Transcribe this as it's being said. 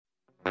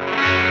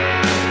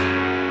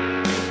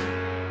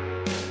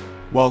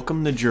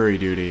Welcome to Jury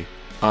Duty.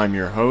 I'm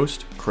your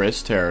host,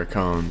 Chris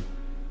Terracone.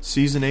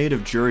 Season 8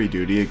 of Jury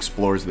Duty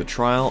explores the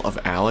trial of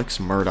Alex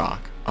Murdaugh,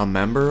 a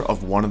member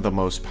of one of the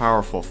most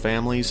powerful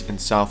families in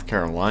South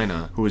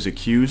Carolina who is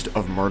accused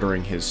of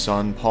murdering his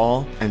son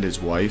Paul and his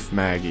wife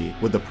Maggie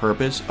with the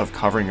purpose of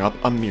covering up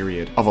a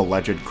myriad of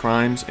alleged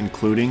crimes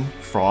including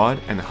fraud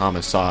and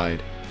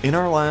homicide. In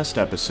our last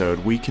episode,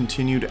 we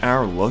continued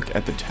our look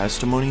at the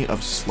testimony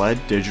of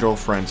SLED digital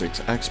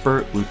forensics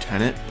expert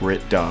Lieutenant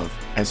Britt Dove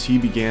as he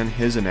began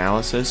his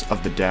analysis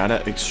of the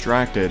data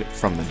extracted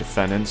from the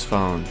defendant's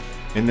phone.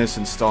 In this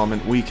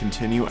installment, we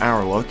continue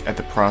our look at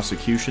the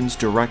prosecution's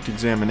direct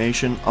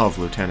examination of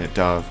Lieutenant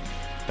Dove.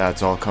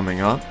 That's all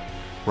coming up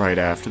right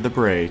after the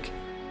break.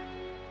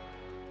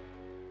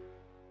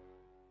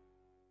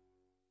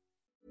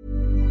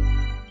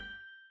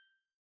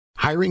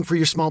 Hiring for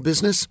your small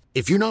business?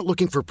 If you're not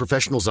looking for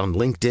professionals on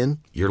LinkedIn,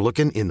 you're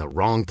looking in the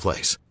wrong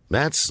place.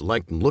 That's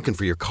like looking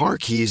for your car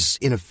keys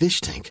in a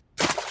fish tank.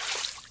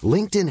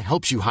 LinkedIn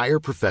helps you hire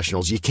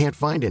professionals you can't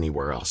find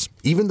anywhere else,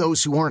 even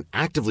those who aren't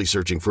actively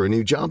searching for a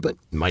new job but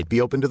might be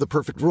open to the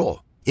perfect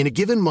role. In a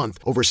given month,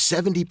 over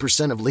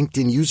 70% of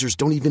LinkedIn users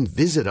don't even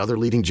visit other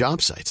leading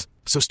job sites.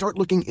 So start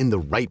looking in the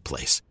right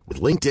place. With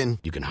LinkedIn,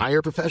 you can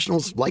hire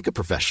professionals like a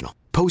professional.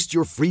 Post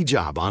your free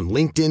job on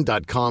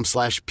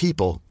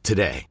linkedin.com/people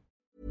today.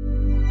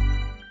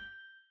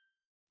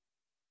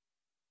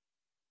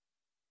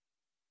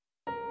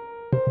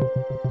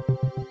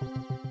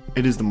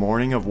 It is the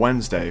morning of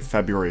Wednesday,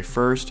 February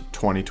 1st,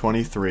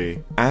 2023.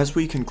 As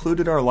we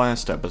concluded our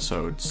last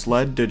episode,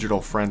 SLED digital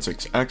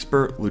forensics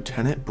expert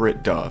Lieutenant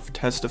Britt Dove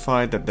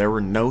testified that there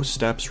were no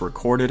steps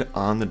recorded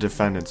on the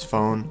defendant's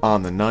phone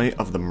on the night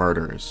of the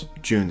murders,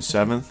 June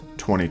 7th,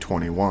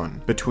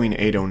 2021, between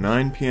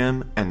 8:09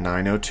 p.m. and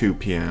 9:02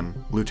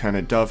 p.m.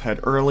 Lieutenant Dove had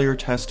earlier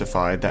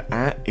testified that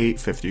at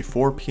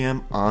 8:54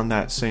 p.m. on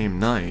that same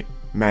night,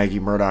 Maggie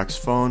Murdaugh's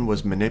phone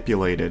was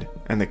manipulated,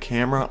 and the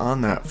camera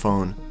on that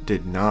phone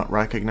did not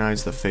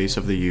recognize the face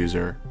of the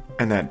user,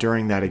 and that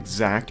during that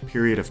exact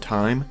period of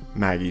time,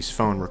 Maggie's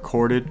phone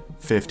recorded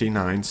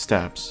 59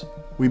 steps.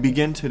 We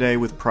begin today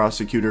with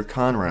Prosecutor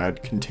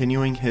Conrad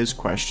continuing his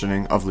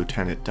questioning of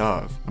Lieutenant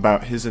Dove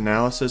about his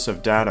analysis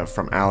of data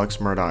from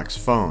Alex Murdaugh's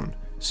phone,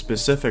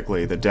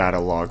 specifically the data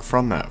log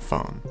from that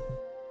phone.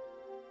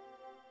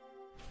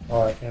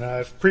 All right, and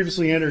I've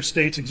previously entered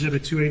State's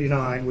Exhibit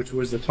 289, which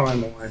was the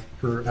timeline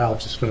for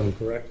Alex's phone,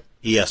 correct?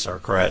 Yes, sir,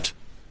 correct.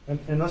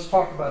 And let's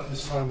talk about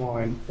this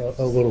timeline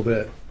a little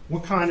bit.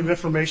 What kind of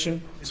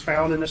information is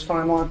found in this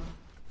timeline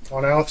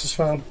on Alex's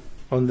phone?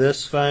 On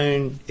this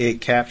phone,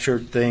 it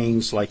captured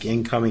things like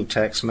incoming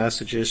text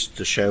messages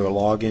to show a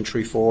log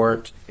entry for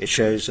it. It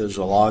shows there's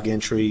a log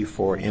entry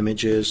for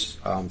images,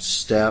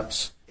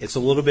 steps. It's a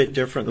little bit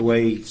different the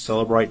way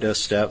Celebrite does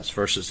steps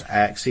versus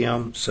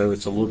Axiom, so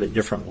it's a little bit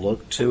different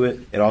look to it.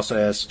 It also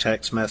has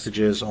text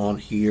messages on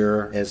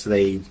here as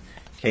they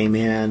came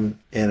in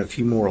and a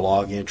few more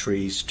log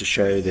entries to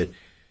show that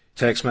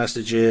text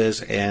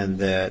messages and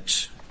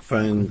that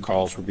phone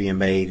calls were being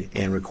made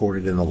and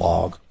recorded in the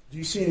log. Do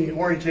you see any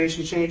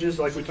orientation changes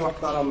like we talked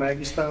about on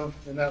Maggie's phone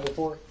in that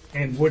report?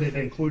 And would it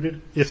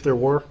included if there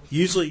were?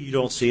 Usually you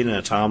don't see it in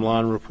a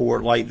timeline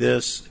report like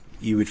this.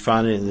 You would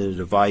find it in the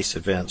device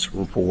events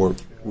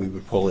report. We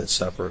would pull it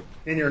separate.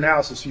 In your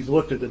analysis, you've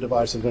looked at the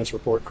device events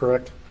report,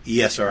 correct?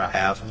 Yes, sir, I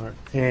have. All right.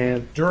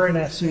 And during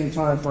that same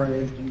time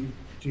frame,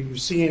 do you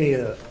see any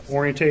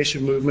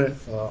orientation movement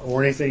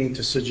or anything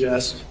to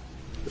suggest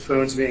the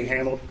phone's being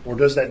handled, or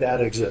does that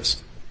data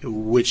exist?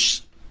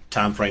 Which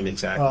time frame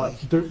exactly?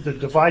 The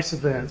device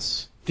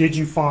events. Did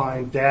you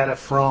find data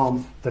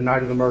from the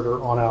night of the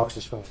murder on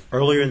Alex's phone?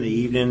 Earlier in the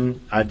evening,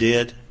 I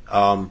did.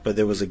 But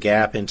there was a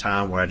gap in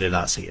time where I did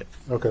not see it.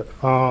 Okay.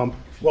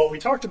 Well, we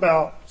talked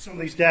about some of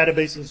these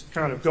databases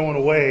kind of going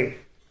away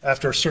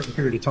after a certain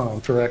period of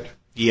time, correct?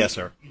 Yes,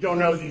 sir. You don't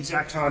know the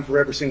exact time for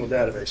every single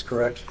database,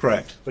 correct?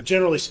 Correct. But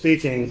generally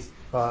speaking,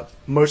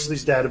 most of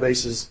these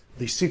databases,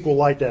 these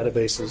SQLite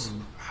databases,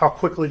 how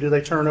quickly do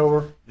they turn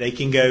over? They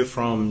can go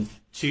from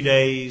 2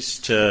 days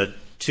to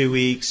 2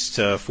 weeks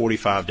to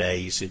 45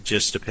 days. It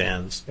just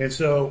depends. And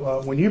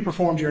so when you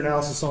performed your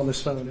analysis on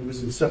this phone, it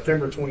was in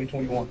September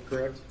 2021,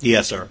 correct?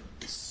 Yes, sir.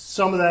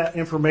 Some of that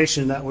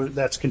information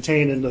that's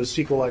contained in those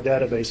SQLite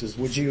databases,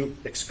 would you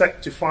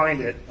expect to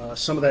find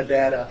some of that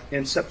data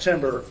in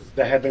September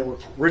that had been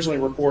originally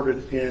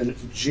reported in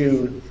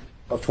June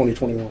of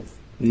 2021?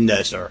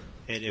 No, sir.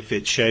 And if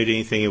it showed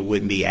anything, it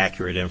wouldn't be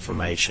accurate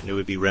information. It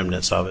would be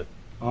remnants of it.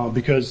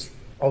 Because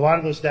a lot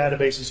of those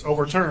databases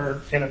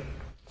overturned in a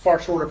far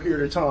shorter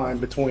period of time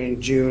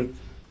between June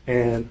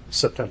and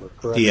September,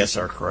 correct? Yes,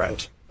 sir,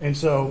 correct. And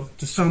so,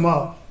 to sum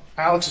up,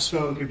 Alex's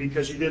phone,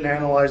 because you didn't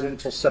analyze it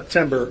until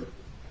September,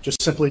 just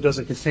simply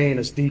doesn't contain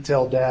as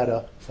detailed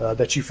data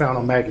that you found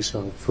on Maggie's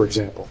phone, for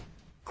example.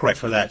 Correct,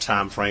 for that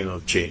time frame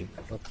of June.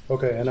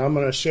 Okay, and I'm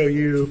going to show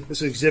you,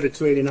 this is Exhibit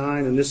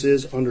 289, and this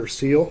is under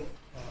seal.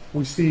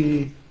 We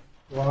see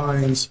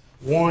lines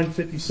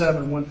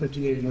 157 and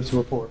 158 in this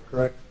report,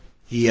 correct?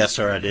 Yes,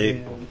 sir, I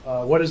do.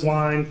 And what is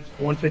line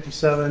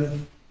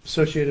 157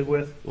 associated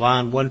with?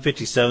 Line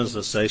 157 is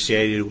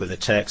associated with a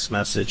text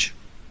message.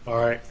 All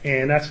right,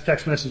 and that's a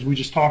text message we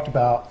just talked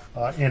about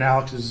in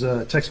Alex's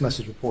text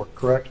message report,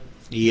 correct?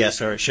 Yes,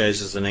 sir. It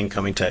shows as an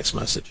incoming text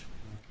message.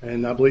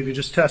 And I believe you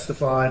just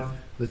testified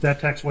that that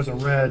text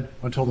wasn't read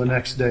until the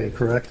next day,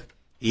 correct?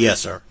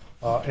 Yes, sir.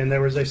 And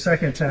there was a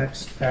second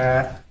text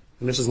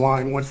and this is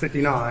line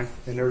 159,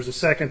 and there was a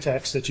second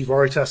text that you've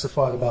already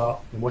testified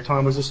about. And what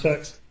time was this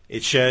text?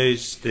 It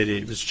shows that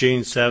it was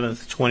June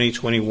 7th,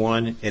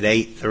 2021 at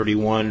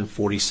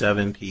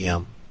 8:31:47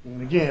 p.m.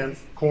 And again,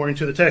 according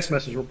to the text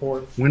message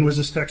report, when was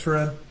this text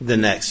read? The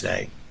next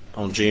day,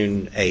 on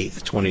June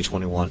 8th,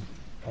 2021.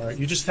 All right,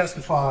 you just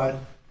testified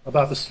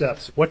about the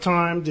steps. What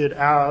time did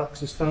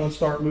Alex's phone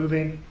start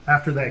moving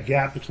after that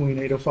gap between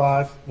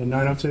 8:05 and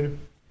 9:02?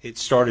 It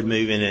started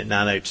moving at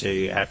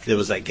 9:02. After there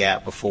was that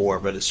gap before,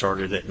 but it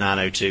started at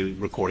 9:02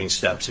 recording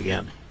steps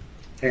again.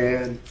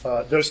 And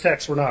those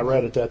texts were not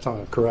read at that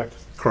time, correct?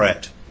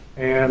 Correct.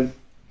 And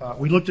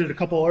we looked at a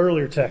couple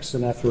earlier texts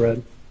in that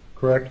thread,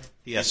 correct?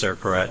 Yes, sir.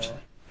 Correct.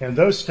 And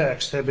those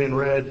texts have been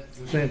read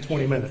within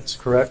 20 minutes,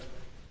 correct?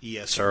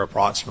 Yes, sir.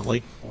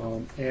 Approximately.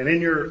 And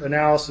in your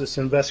analysis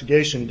and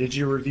investigation, did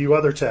you review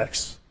other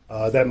texts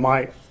that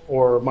might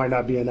or might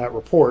not be in that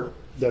report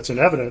that's in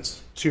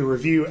evidence to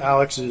review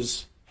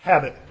Alex's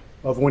habit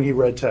of when he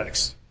read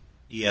text?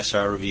 Yes,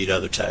 sir. I reviewed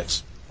other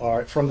texts. All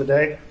right, from the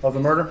day of the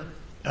murder?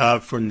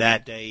 From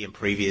that day and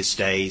previous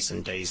days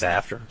and days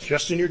after.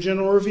 Just in your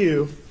general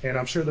review, and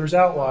I'm sure there's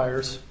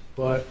outliers,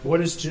 but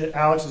what is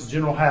Alex's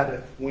general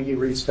habit when he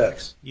reads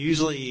text?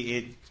 Usually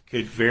it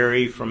could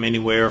vary from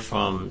anywhere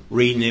from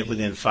reading it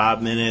within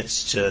 5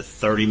 minutes to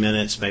 30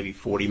 minutes, maybe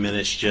 40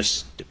 minutes,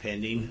 just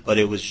depending. But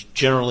it was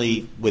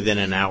generally within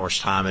an hour's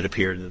time it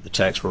appeared that the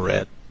texts were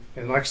read.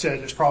 And like I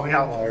said, there's probably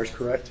outliers,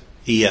 correct?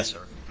 Yes,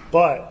 sir.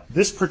 But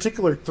this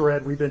particular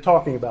thread we've been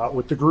talking about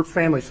with the group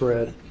family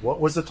thread, what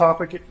was the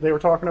topic they were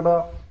talking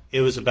about? It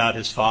was about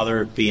his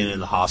father being in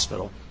the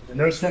hospital. And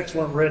those texts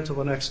weren't read till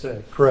the next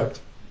day, correct?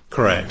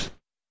 Correct.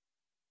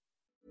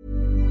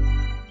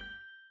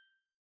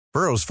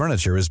 Burrow's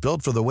furniture is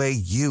built for the way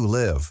you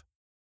live.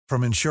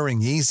 From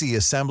ensuring easy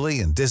assembly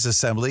and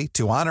disassembly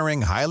to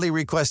honoring highly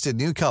requested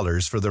new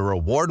colors for their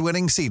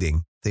award-winning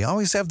seating, they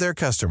always have their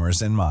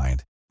customers in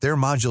mind. Their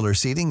modular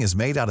seating is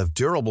made out of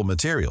durable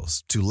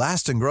materials to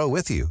last and grow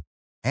with you.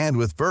 And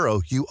with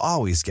Burrow, you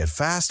always get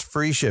fast,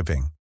 free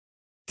shipping.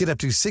 Get up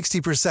to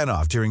 60%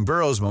 off during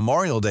Burrow's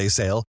Memorial Day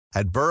sale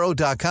at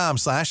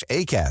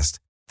burrow.com/ACAST.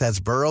 That's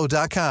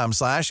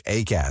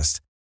burrow.com/ACAST.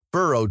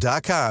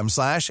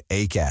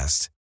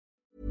 burrow.com/ACAST.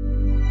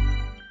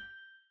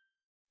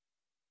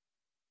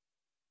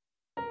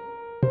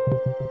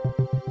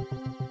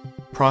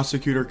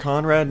 Prosecutor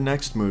Conrad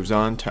next moves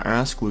on to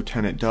ask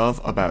Lieutenant Dove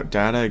about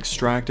data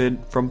extracted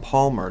from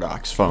Paul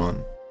Murdaugh's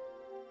phone.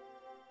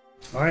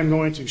 I am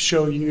going to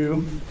show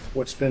you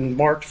what's been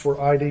marked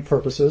for ID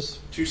purposes.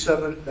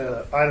 Item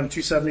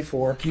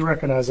 274. Do you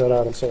recognize that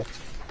item, sir?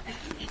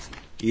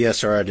 Yes,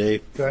 sir, I do.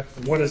 Okay.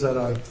 And what is that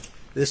item?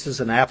 This is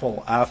an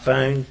Apple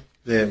iPhone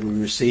that we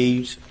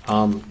received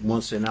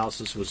once the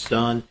analysis was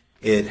done.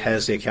 It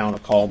has the account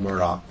of Paul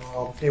Murdaugh.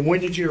 And when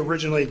did you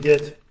originally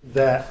get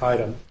that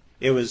item?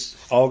 It was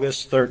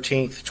August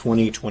 13th,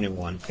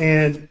 2021.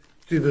 And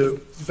to the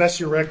best of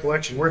your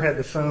recollection, where had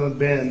the phone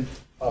been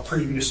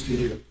previous to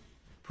you?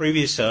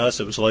 Previous to us,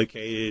 it was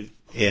located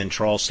in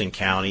Charleston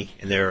County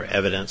in their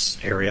evidence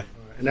area.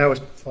 And that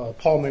was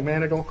Paul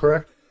McManigal,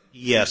 correct?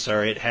 Yes,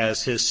 sir. It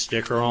has his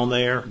sticker on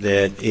there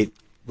that it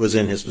was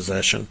in his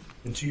possession.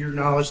 And to your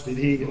knowledge,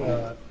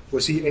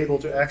 was he able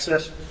to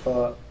access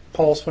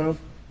Paul's phone?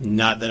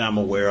 Not that I'm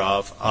aware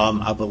of.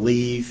 I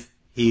believe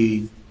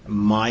he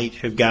might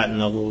have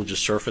gotten a little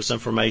just surface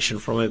information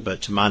from it,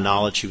 but to my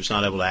knowledge, he was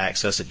not able to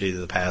access it due to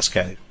the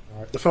passcode.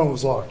 All right. The phone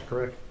was locked,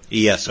 correct?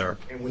 Yes, sir.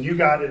 And when you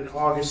got it in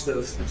August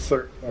of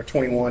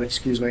 21,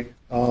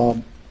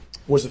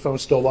 was the phone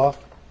still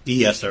locked?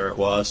 Yes, sir, it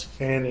was.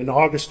 And in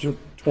August of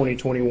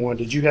 2021,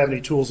 did you have any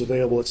tools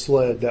available at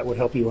SLED that would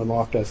help you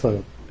unlock that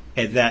phone?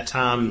 At that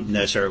time,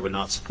 no, sir, it would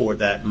not support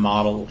that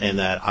model and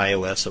that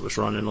iOS that was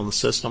running on the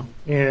system.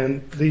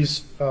 And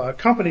these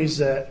companies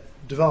that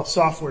develop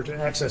software to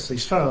access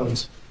these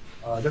phones,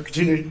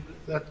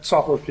 that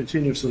software is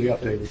continuously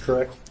updated,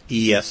 correct?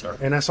 Yes, sir.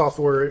 And that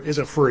software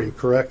isn't free,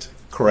 correct?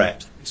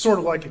 Correct. It's sort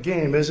of like a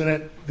game, isn't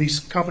it? These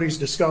companies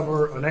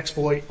discover an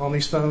exploit on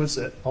these phones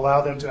that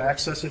allow them to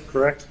access it,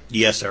 correct?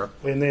 Yes, sir.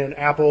 And then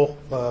Apple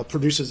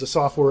produces a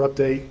software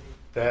update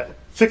that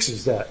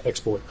fixes that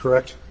exploit,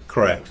 correct?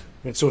 Correct.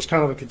 And so it's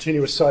kind of a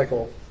continuous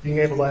cycle, being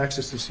able to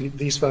access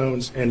these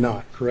phones and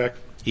not, correct?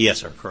 Yes,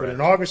 sir, But correct.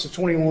 in August of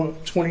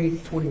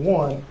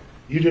 2021,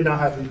 you did not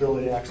have the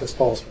ability to access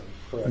Paul's phone,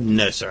 correct?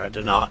 No, sir, I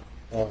did not.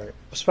 All right.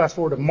 Let's fast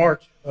forward to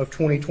March of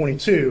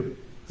 2022.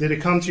 Did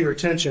it come to your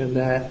attention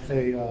that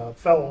a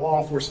fellow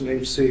law enforcement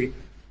agency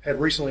had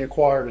recently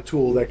acquired a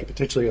tool that could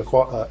potentially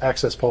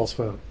access Paul's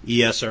phone?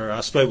 Yes, sir.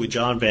 I spoke with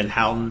John Van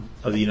Houten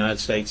of the United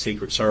States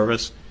Secret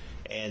Service,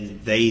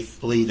 and they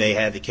believe they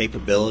had the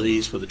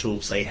capabilities with the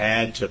tools they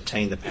had to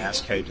obtain the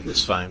passcode to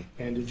this phone.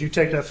 And did you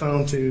take that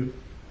phone to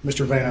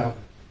Mr. Van Houten?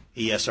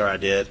 Yes, sir, I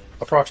did.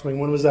 Approximately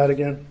when was that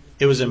again?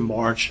 It was in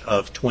March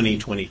of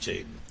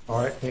 2022.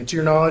 All right. And to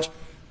your knowledge,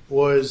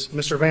 was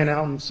Mr. Van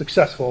Houten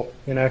successful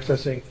in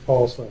accessing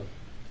Paul's phone?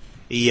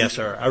 Yes,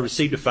 sir. I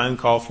received a phone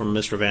call from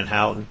Mr. Van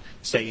Houten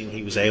stating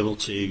he was able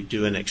to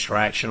do an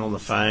extraction on the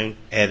phone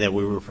and that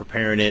we were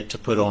preparing it to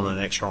put on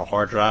an external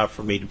hard drive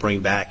for me to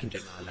bring back and do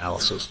my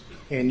analysis.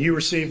 And you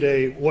received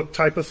what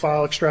type of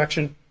file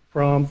extraction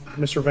from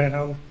Mr. Van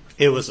Houten?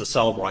 It was a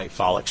Celebrite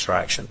file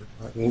extraction.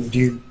 Right. Well, do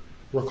you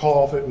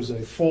recall if it was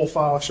a full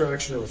file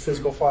extraction or a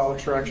physical file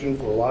extraction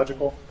or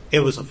logical? It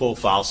was a full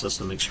file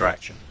system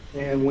extraction.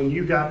 And when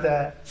you got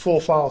that full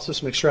file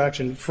system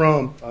extraction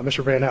from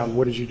Mr. Van Houten,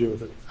 what did you do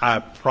with it? I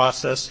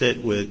processed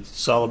it with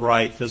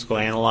Celebrite Physical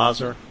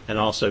Analyzer and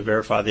also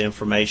verified the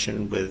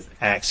information with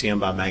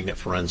Axiom by Magnet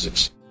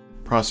Forensics.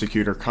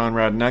 Prosecutor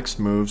Conrad next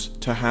moves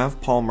to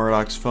have Paul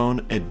Murdaugh's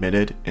phone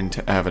admitted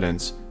into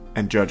evidence,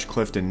 and Judge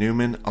Clifton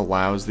Newman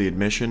allows the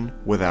admission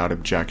without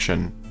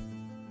objection.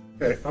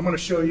 Okay, I'm going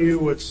to show you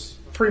what's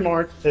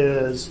pre-marked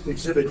as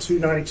Exhibit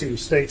 292,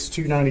 States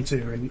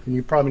 292, and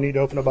you probably need to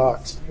open a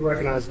box. You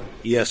recognize that?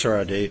 Yes,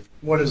 sir, I do.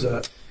 What is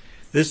that?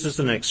 This is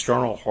an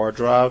external hard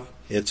drive.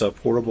 It's a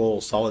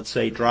portable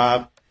solid-state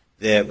drive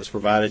that was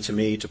provided to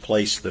me to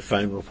place the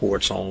phone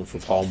reports on for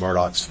Paul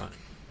Murdaugh's phone.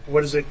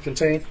 What does it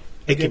contain?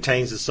 It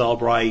contains a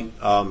Celebrite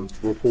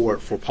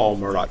report for Paul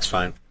Murdaugh's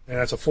phone. And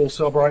that's a full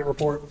Celebrite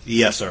report?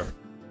 Yes, sir.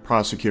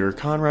 Prosecutor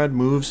Conrad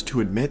moves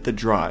to admit the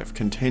drive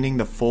containing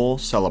the full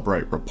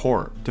Celebrite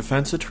report.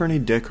 Defense attorney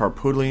Dick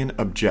Harpootlian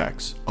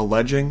objects,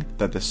 alleging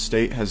that the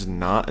state has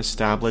not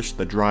established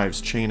the drive's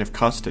chain of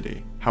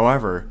custody.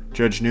 However,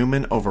 Judge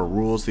Newman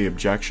overrules the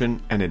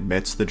objection and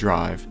admits the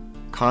drive.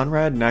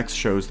 Conrad next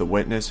shows the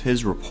witness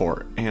his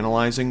report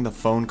analyzing the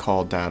phone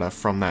call data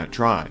from that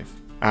drive.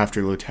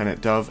 After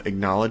Lieutenant Dove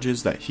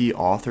acknowledges that he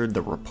authored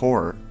the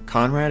report,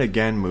 Conrad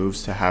again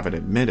moves to have it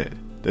admitted.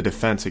 The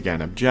defense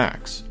again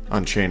objects,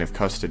 on chain of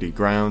custody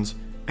grounds,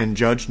 and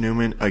Judge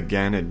Newman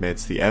again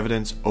admits the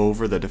evidence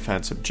over the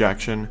defense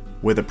objection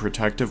with a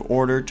protective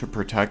order to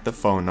protect the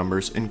phone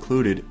numbers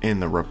included in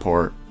the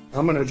report.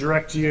 I'm going to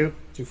direct you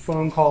to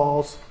phone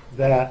calls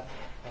that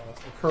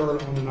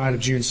occurred on the night of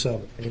June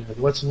 7th. And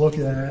let's look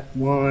at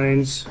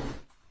lines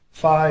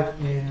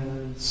 5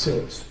 and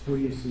 6. What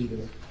do you see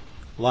there?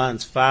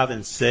 Lines 5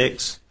 and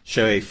 6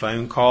 show a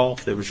phone call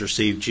that was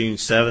received June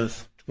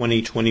 7th,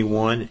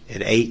 2021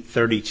 at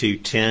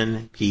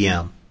 8:32:10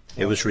 p.m.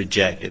 It was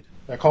rejected.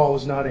 That call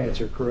was not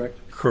answered, correct?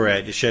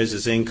 Correct. It shows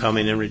as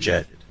incoming and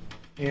rejected.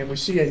 And we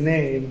see a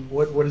name.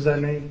 What is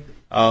that name?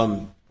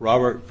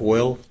 Robert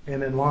Boyle.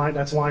 And then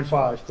that's line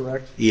 5,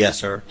 correct? Yes,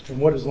 sir. And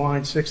what is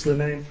line 6 the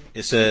name?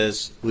 It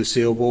says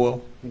Lucille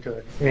Boyle.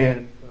 Okay.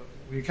 And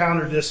we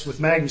encountered this with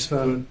Maggie's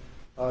phone.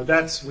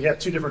 We have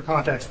two different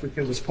contacts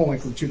because it's pulling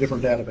from two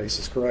different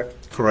databases,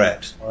 correct?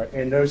 Correct. All right.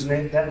 And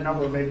that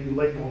number may be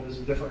labeled as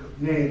a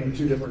different name in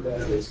two different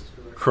databases,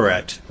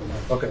 correct?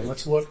 Correct. Okay.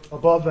 Let's look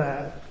above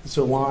that.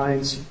 So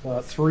lines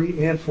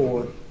 3 and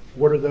 4.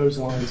 What do those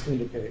lines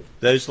indicate?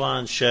 Those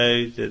lines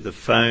show that the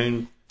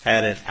phone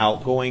had an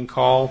outgoing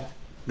call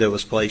that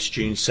was placed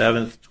June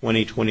 7th,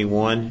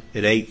 2021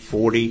 at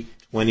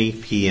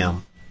 8:40:20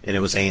 p.m. and it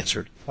was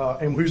answered.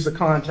 And who's the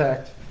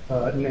contact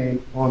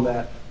name on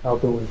that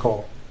outgoing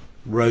call?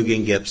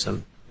 Rogan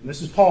Gibson. And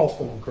this is Paul's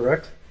phone,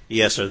 correct?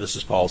 Yes, sir. This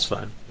is Paul's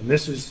phone. And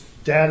this is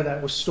data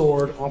that was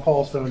stored on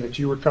Paul's phone that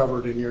you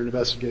recovered in your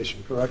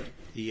investigation, correct?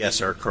 Yes,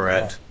 sir.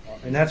 Correct.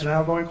 And that's an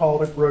outgoing call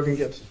to Rogan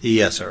Gibson.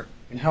 Yes, sir.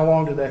 And how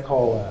long did that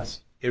call last?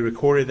 It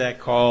recorded that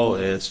call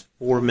as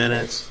 4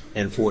 minutes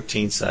and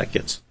 14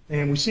 seconds.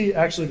 And we see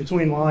actually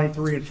between line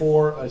 3 and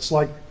 4 a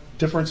slight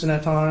difference in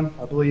that time.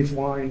 I believe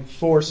line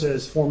 4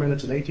 says 4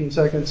 minutes and 18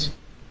 seconds.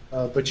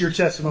 But your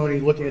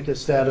testimony looking at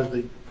this data,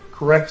 the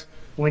correct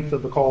length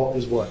of the call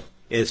is what?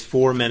 It's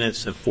 4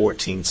 minutes and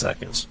 14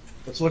 seconds.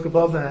 Let's look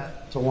above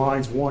that to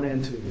lines 1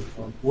 and 2.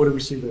 What do we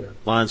see there?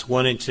 Lines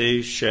 1 and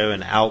 2 show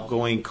an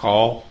outgoing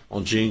call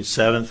on June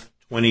 7th,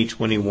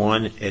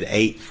 2021 at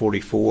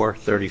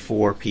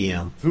 8:44:34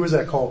 p.m. Who is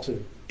that call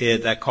to?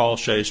 That call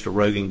shows to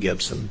Rogan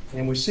Gibson.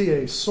 And we see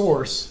a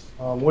source.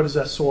 What is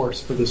that source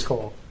for this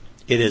call?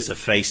 It is a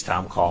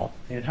FaceTime call.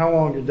 And how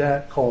long did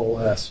that call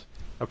last?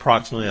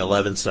 Approximately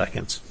 11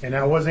 seconds. And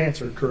that was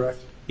answered, correct?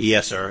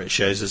 Yes, sir. It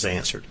shows as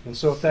answered. And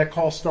so if that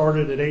call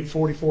started at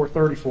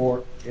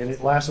 8:44:34 and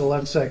it lasted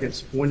 11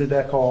 seconds, when did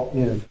that call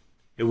end?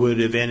 It would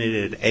have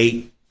ended at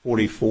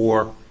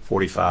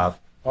 8:44:45.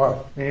 All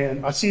right.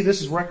 And I see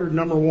this is record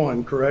number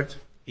 1, correct?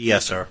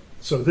 Yes, sir.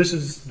 So this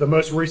is the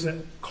most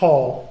recent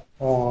call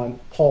on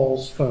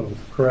Paul's phone,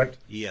 correct?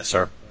 Yes,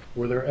 sir.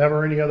 Were there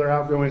ever any other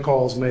outgoing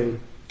calls made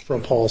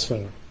from Paul's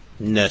phone?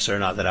 No, sir.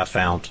 Not that I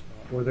found.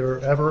 Were there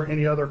ever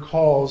any other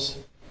calls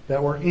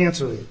that were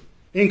answered,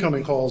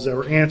 incoming calls that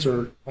were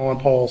answered on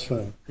Paul's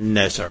phone?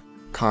 No, sir.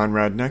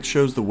 Conrad next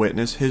shows the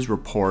witness his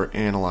report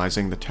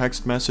analyzing the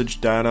text message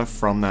data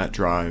from that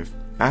drive.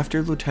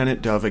 After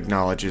Lieutenant Dove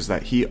acknowledges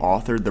that he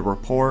authored the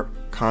report,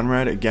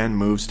 Conrad again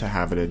moves to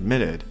have it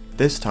admitted,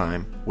 this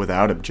time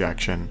without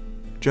objection.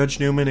 Judge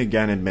Newman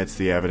again admits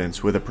the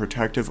evidence with a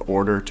protective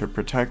order to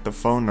protect the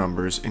phone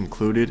numbers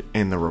included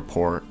in the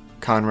report.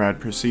 Conrad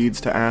proceeds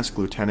to ask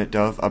Lieutenant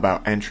Dove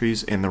about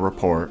entries in the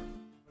report.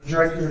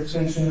 Direct your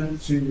attention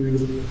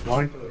to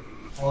line 3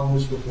 on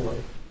this report.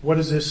 What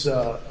does this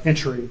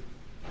entry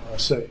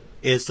say?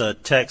 It's a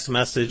text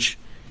message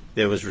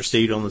that was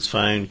received on this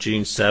phone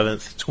June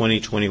 7th,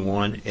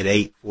 2021 at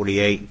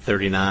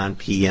 8:48:39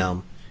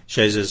 p.m.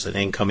 Shows us an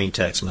incoming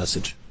text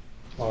message.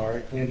 All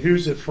right. And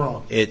who's it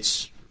from?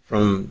 It's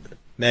from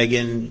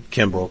Megan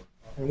Kimbrell.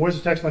 And what does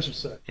the text message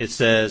say? It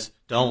says,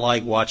 "Don't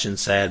like watching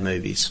sad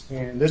movies."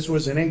 And this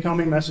was an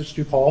incoming message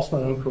to Paul's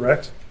phone,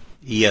 correct?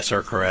 Yes,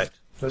 sir, correct.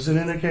 Does it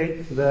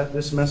indicate that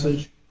this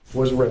message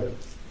was read?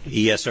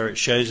 Yes, sir. It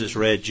shows us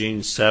read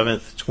June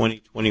 7th,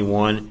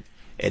 2021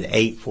 at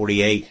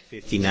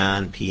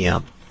 8:48:59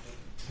 p.m.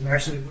 And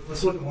actually,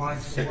 let's look at line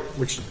 4,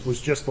 which was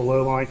just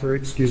below line 3.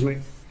 Excuse me.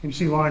 Can you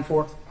see line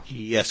 4?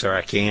 Yes, sir,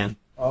 I can.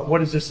 What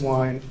does this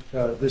line,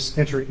 this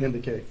entry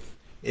indicate?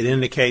 It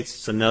indicates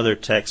it's another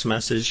text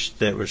message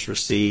that was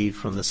received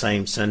from the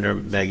same sender,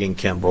 Megan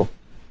Kimbrell.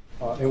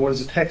 And what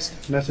does the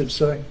text message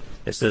say?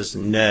 It says,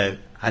 "No,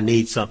 I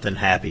need something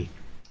happy."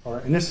 All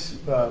right. And this,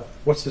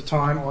 what's the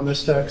time on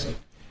this text?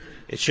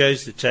 It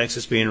shows the text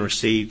is being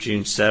received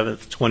June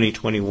 7th,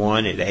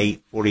 2021 at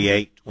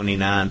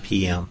 8:48:29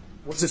 p.m.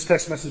 What's this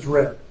text message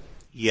read?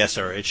 Yes,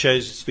 sir. It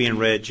shows it's being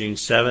read June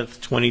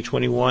 7th,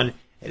 2021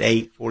 at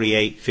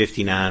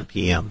 8:48:59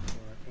 p.m.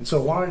 And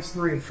so lines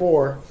 3 and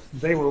 4,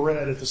 they were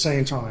read at the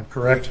same time,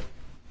 correct?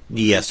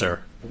 Yes, sir.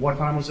 What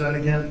time was that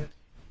again?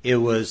 It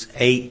was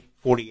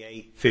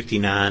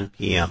 8:48:59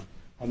 p.m.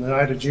 On the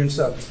night of June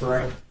 7th,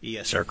 correct?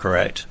 Yes, sir,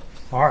 correct.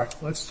 All right.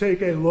 Let's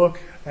take a look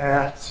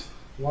at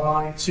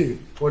line 2.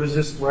 What does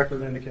this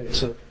record indicate,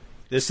 sir?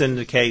 This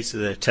indicates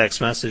that a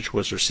text message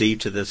was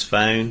received to this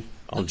phone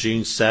on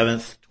June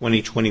 7th,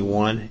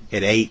 2021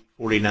 at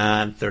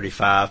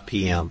 8:49:35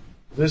 p.m.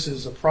 This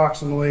is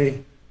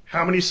approximately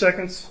how many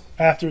seconds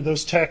after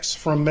those texts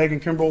from Megan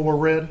Kimbrell were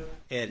read?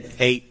 At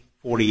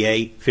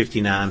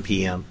 8:48:59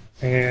 p.m.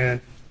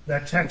 And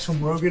that text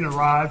from Rogan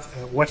arrived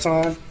at what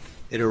time?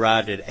 It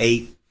arrived at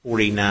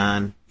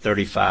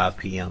 8:49:35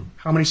 p.m.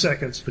 How many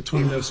seconds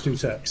between those two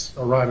texts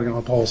arriving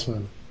on Paul's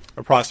phone?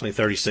 Approximately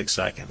 36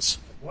 seconds.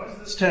 Was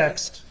this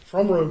text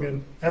from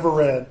Rogan ever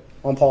read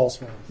on Paul's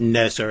phone?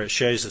 No, sir. It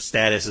shows the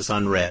status is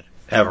unread.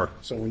 Ever.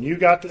 So when you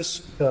got this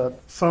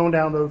phone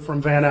download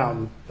from Van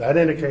Outen, that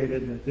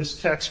indicated that this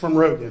text from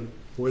Rogan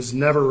was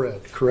never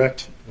read,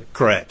 correct?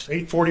 Correct.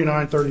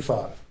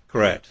 8:49:35.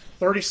 Correct.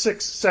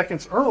 36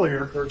 seconds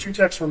earlier, there were two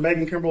texts from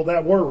Megan Kimbrell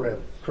that were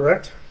read,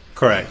 correct?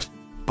 Correct.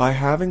 By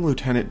having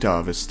Lieutenant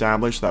Dove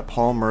establish that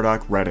Paul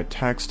Murdaugh read a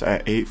text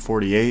at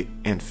 8:48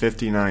 and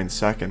 59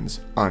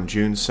 seconds on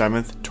June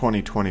 7th,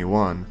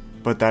 2021,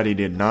 but that he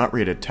did not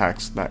read a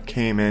text that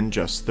came in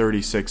just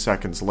 36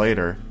 seconds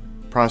later,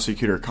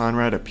 Prosecutor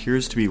Conrad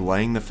appears to be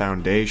laying the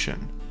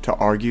foundation to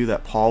argue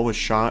that Paul was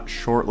shot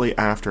shortly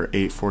after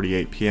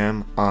 8:48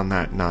 p.m. on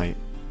that night.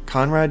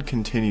 Conrad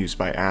continues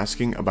by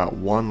asking about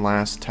one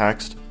last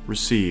text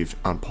received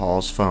on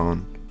Paul's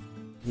phone.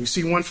 You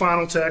see one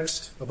final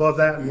text above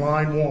that in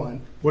line 1.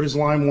 What does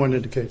line 1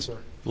 indicate, sir?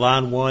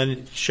 Line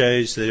 1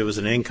 shows that it was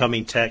an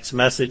incoming text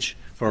message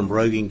from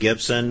Rogan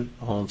Gibson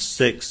on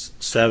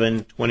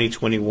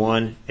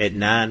 6/7/2021 at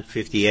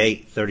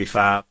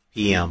 9:58:35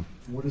 p.m.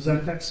 What does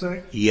that text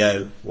say?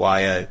 Yo,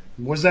 Y-O.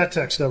 Was that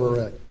text ever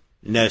read?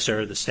 No,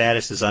 sir. The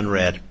status is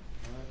unread.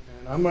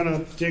 And I'm going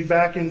to dig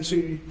back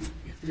into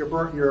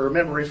your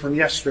memory from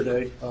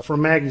yesterday,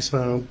 from Maggie's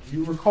phone.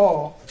 You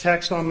recall a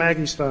text on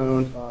Maggie's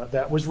phone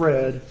that was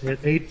read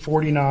at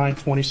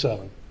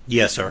 8:49:27.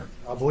 Yes, sir.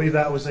 I believe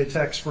that was a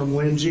text from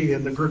Lynn G.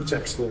 in the group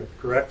text there,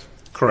 correct?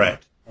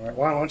 Correct. All right,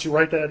 why don't you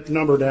write that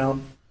number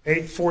down,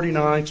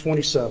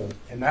 8:49:27.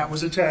 And that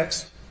was a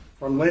text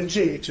from Lynn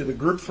G. to the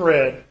group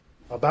thread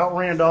about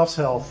Randolph's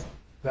health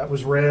that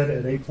was read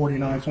at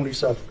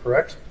 8:49:27,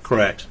 correct?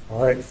 Correct.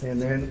 All right, and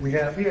then we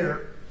have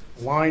here,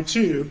 line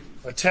 2,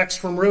 a text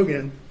from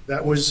Rogan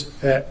that was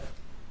at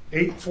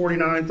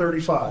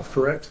 8:49:35,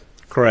 correct?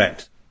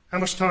 Correct. How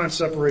much time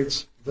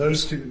separates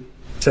those two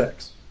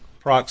texts?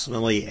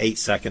 Approximately 8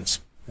 seconds.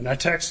 And that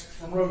text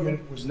from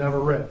Rogan was never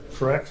read,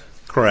 correct?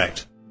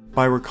 Correct.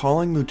 By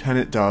recalling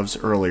Lieutenant Dove's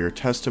earlier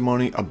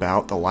testimony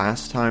about the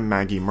last time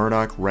Maggie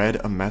Murdaugh read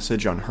a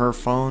message on her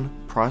phone,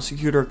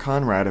 Prosecutor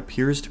Conrad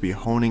appears to be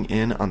honing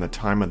in on the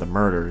time of the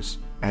murders,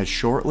 as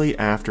shortly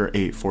after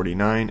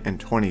 8:49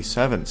 and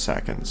 27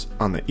 seconds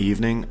on the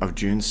evening of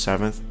June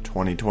 7th,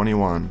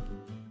 2021.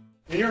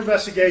 In your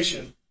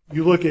investigation,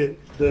 you look at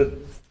the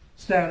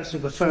status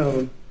of the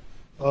phone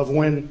of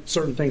when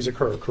certain things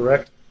occur,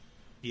 correct?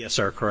 Yes,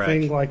 sir. Correct.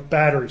 Things like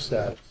battery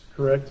status,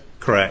 correct?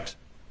 Correct.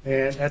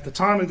 And at the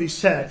time of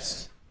these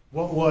texts,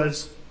 what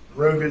was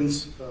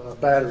Rogan's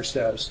battery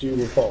status? Do you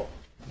recall?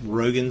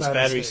 Rogan's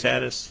battery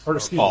status or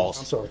Excuse me, Paul's?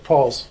 I'm sorry,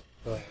 Paul's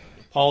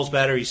Paul's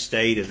battery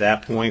state at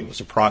that point was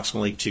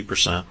approximately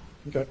 2%.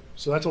 Okay,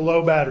 so that's a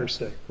low battery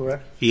state,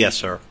 correct? Yes,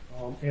 sir.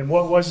 And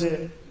what was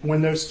it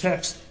when those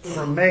texts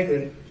from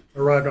Megan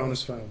arrived on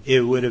his phone?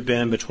 It would have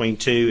been between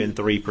 2 and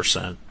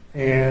 3%.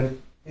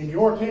 And in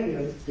your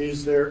opinion,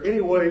 is there any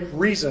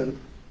reason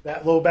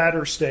that low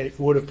battery state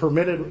would have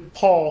permitted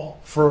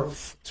Paul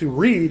to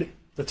read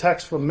the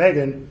text from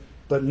Megan,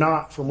 but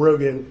not from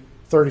Rogan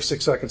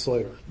 36 seconds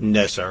later?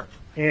 No, sir.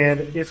 And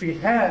if he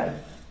had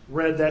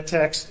read that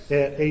text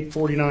at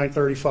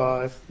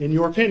 8:49:35, in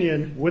your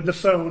opinion, would the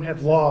phone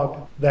have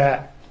logged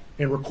that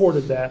and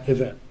recorded that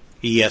event?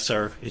 Yes,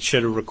 sir. It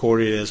should have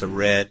recorded it as a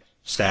read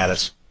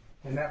status.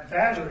 And that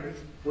battery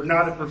would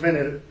not have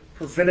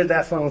prevented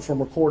that phone from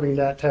recording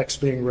that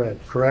text being read,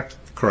 correct?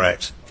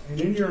 Correct.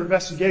 And in your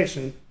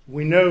investigation,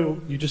 we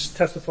know you just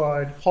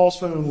testified Paul's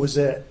phone was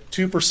at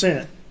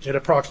 2% at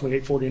approximately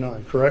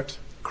 8:49, correct?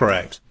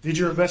 Correct. Did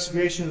your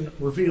investigation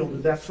reveal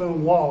that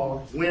phone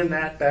logged when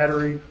that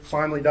battery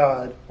finally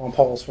died on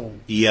Paul's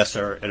phone? Yes,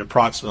 sir. At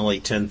approximately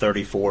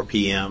 10:34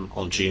 p.m.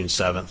 on June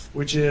 7th.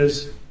 Which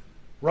is,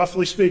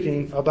 roughly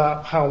speaking,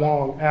 about how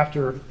long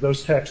after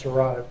those texts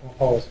arrived on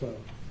Paul's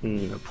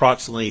phone?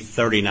 Approximately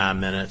 39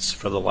 minutes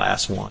for the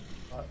last one.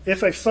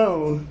 If a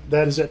phone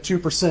that is at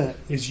 2%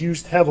 is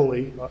used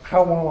heavily,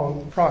 how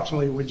long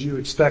approximately would you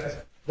expect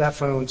that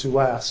phone to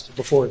last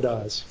before it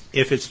dies?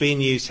 If it's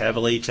being used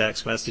heavily,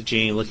 text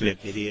messaging, looking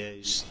at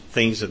videos,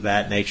 things of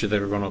that nature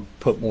that are going to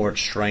put more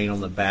strain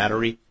on the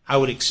battery, I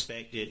would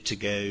expect it to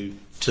go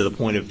to the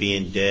point of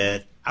being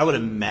dead. I would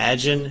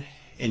imagine,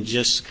 and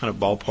just kind of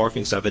ballparking,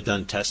 because I haven't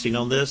done testing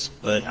on this,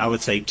 but I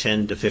would say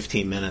 10 to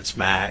 15 minutes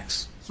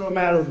max. So a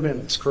matter of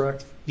minutes,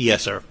 correct?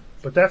 Yes, sir.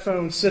 But that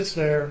phone sits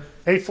there,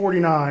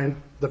 8:49,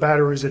 the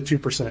battery's at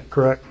 2%,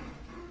 correct?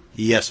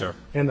 Yes, sir.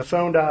 And the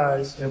phone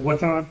dies at what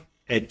time?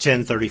 At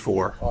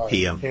 10:34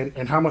 p.m.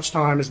 And how much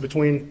time is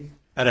between?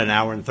 At an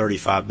hour and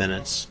 35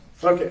 minutes.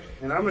 Okay,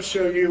 and I'm going to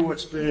show you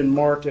what's been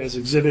marked as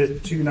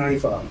Exhibit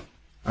 295.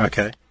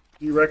 Okay.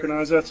 Do you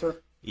recognize that, sir?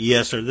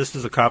 Yes, sir. This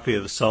is a copy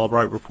of the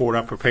Celebrate report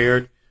I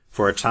prepared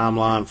for a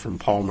timeline from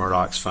Paul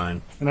Murdaugh's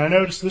phone. And I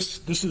noticed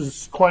this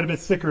is quite a bit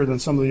thicker than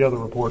some of the other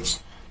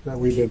reports that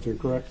we've been through,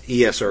 correct?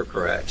 Yes, sir,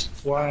 correct.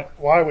 Why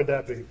would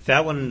that be?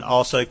 That one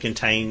also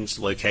contains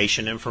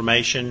location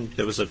information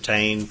that was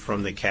obtained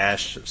from the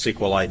cached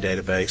SQLite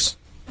database.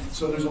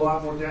 So there's a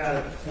lot more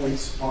data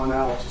points on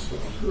analysis,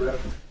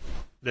 correct?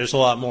 There's a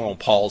lot more on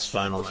Paul's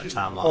phone on that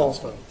timeline. Paul's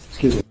phone.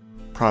 Excuse me.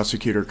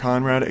 Prosecutor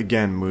Conrad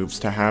again moves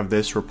to have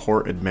this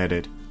report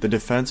admitted. The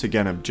defense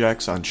again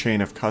objects on chain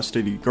of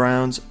custody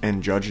grounds,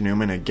 and Judge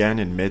Newman again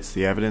admits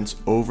the evidence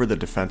over the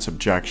defense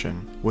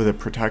objection, with a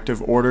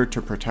protective order to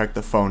protect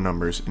the phone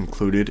numbers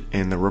included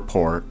in the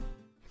report.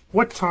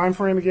 What time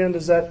frame again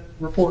does that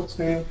report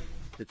stand?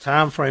 The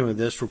time frame of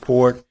this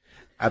report,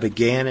 I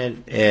began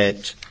it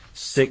at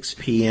 6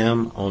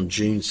 p.m. on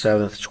June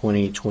 7th,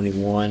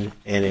 2021,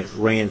 and it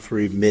ran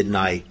through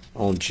midnight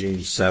on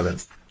June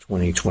 7th,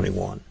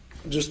 2021.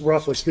 Just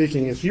roughly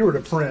speaking, if you were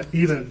to print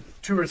even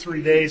 2 or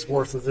 3 days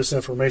worth of this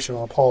information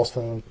on Paul's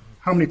phone,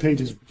 how many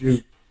pages would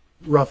you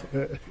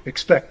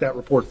expect that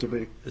report to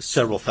be?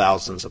 Several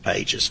thousands of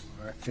pages.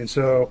 And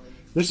so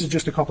this is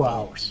just a couple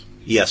hours.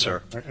 Yes,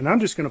 sir. And I'm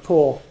just going to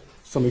pull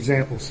some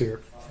examples here.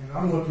 And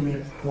I'm looking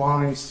at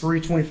lines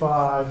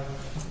 325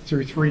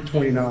 through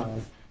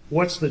 329.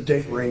 What's the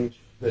date range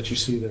that you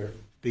see there?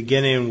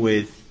 Beginning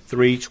with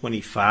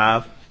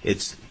 325,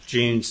 it's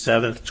June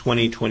 7th,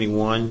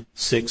 2021,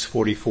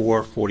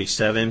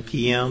 6:44:47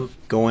 p.m.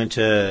 Going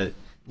to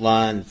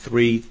line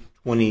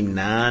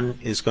 329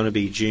 is going to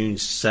be June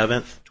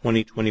 7th,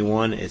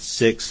 2021 at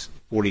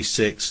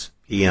 6:46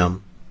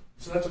 p.m.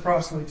 So that's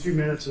approximately 2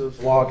 minutes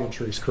of log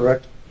entries,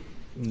 correct?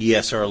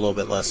 Yes, sir, a little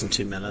bit less than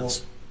 2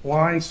 minutes. Well,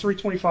 lines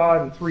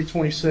 325 and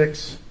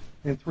 326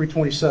 and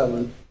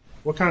 327,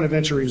 what kind of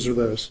entries are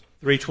those?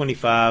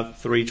 325,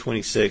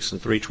 326,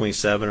 and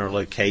 327 are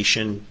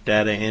location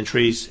data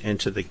entries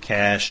into the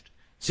cached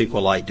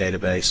SQLite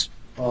database.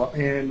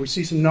 And we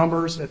see some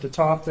numbers at the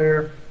top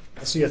there.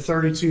 I see a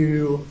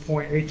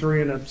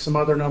 32.83 and some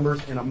other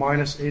numbers, and a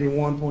minus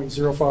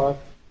 81.05,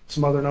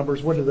 some other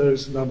numbers. What are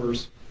those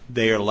numbers?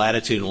 They are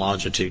latitude and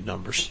longitude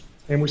numbers.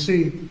 And we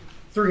see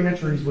 3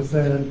 entries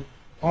within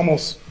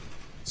almost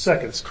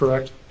seconds,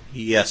 correct?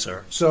 Yes,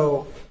 sir.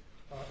 So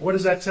what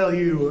does that tell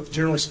you,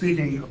 generally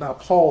speaking,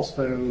 about Paul's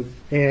phone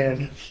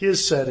and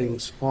his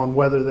settings on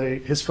whether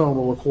his phone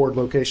will record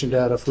location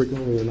data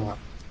frequently or not?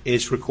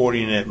 It's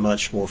recording it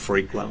much more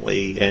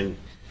frequently, and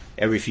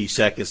every few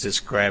seconds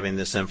it's grabbing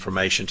this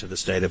information to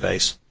this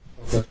database.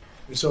 Okay.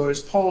 So is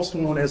Paul's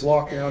phone as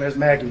locked down as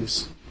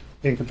Maggie's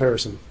in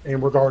comparison in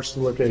regards to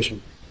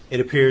location? It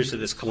appears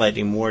that it's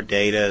collecting more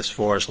data as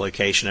far as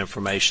location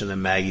information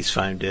than Maggie's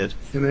phone did.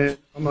 And then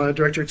I'm going to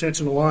direct your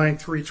attention to line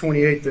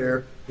 328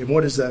 there. And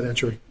what is that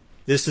entry?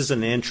 This is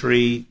an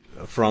entry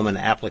from an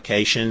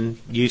application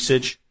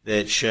usage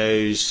that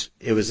shows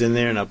it was in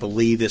there, and I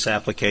believe this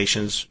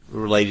application's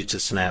related to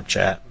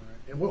Snapchat.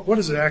 And what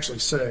does it actually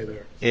say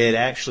there? It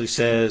actually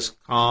says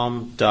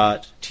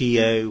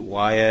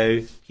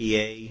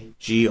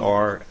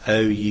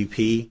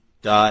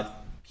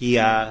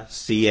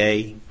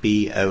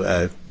com.toyogroup.picaboo.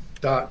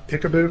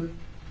 Peekaboo?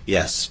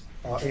 Yes.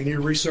 And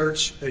you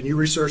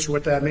researched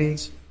what that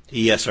means?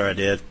 Yes, sir, I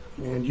did.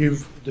 And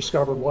you've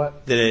discovered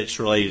what? That it's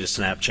related to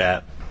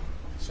Snapchat.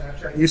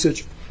 Snapchat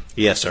usage?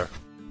 Yes, sir.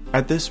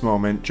 At this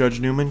moment,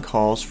 Judge Newman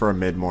calls for a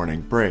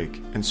mid-morning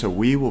break, and so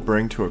we will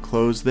bring to a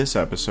close this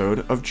episode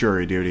of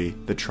Jury Duty,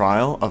 the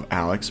trial of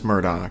Alex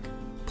Murdaugh.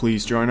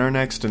 Please join our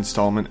next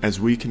installment as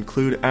we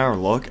conclude our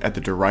look at the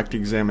direct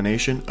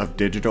examination of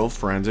digital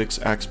forensics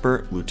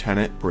expert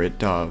Lieutenant Britt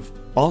Dove.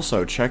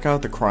 Also, check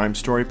out the Crime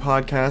Story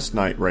Podcast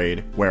Night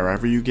Raid,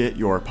 wherever you get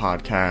your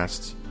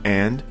podcasts.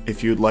 And,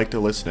 if you'd like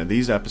to listen to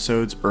these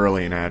episodes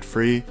early and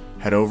ad-free,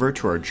 head over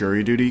to our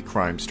Jury Duty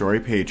Crime Story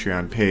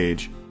Patreon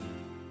page.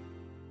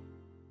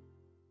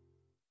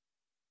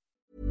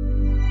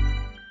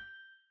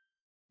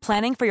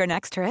 Planning for your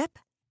next trip?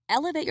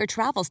 Elevate your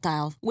travel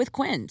style with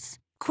Quince.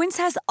 Quince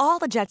has all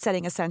the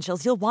jet-setting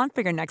essentials you'll want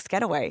for your next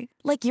getaway,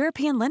 like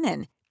European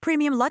linen,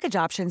 premium luggage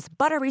options,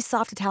 buttery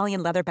soft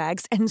Italian leather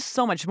bags, and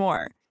so much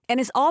more. And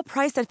is all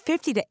priced at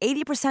 50 to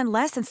 80%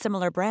 less than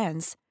similar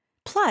brands.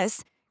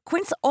 Plus,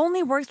 Quince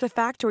only works with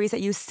factories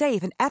that use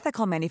safe and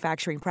ethical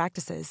manufacturing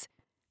practices.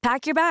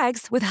 Pack your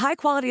bags with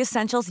high-quality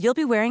essentials you'll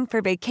be wearing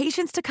for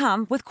vacations to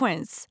come with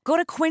Quince. Go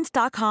to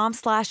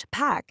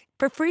quince.com/pack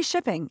for free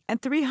shipping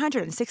and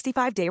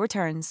 365-day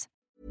returns.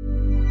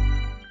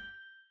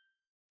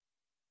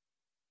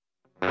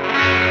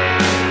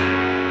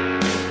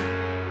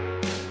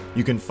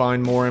 You can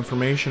find more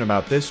information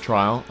about this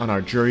trial on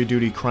our Jury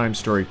Duty Crime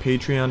Story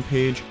Patreon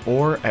page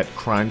or at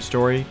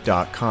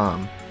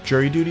crimestory.com.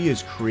 Jury Duty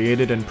is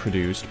created and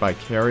produced by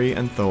Carrie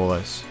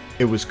Antholis.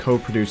 It was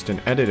co-produced and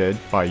edited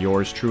by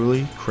yours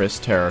truly, Chris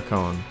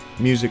Terracone.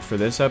 Music for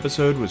this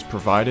episode was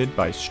provided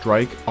by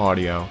Strike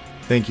Audio.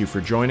 Thank you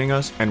for joining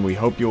us, and we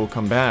hope you will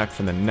come back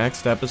for the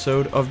next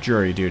episode of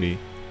Jury Duty.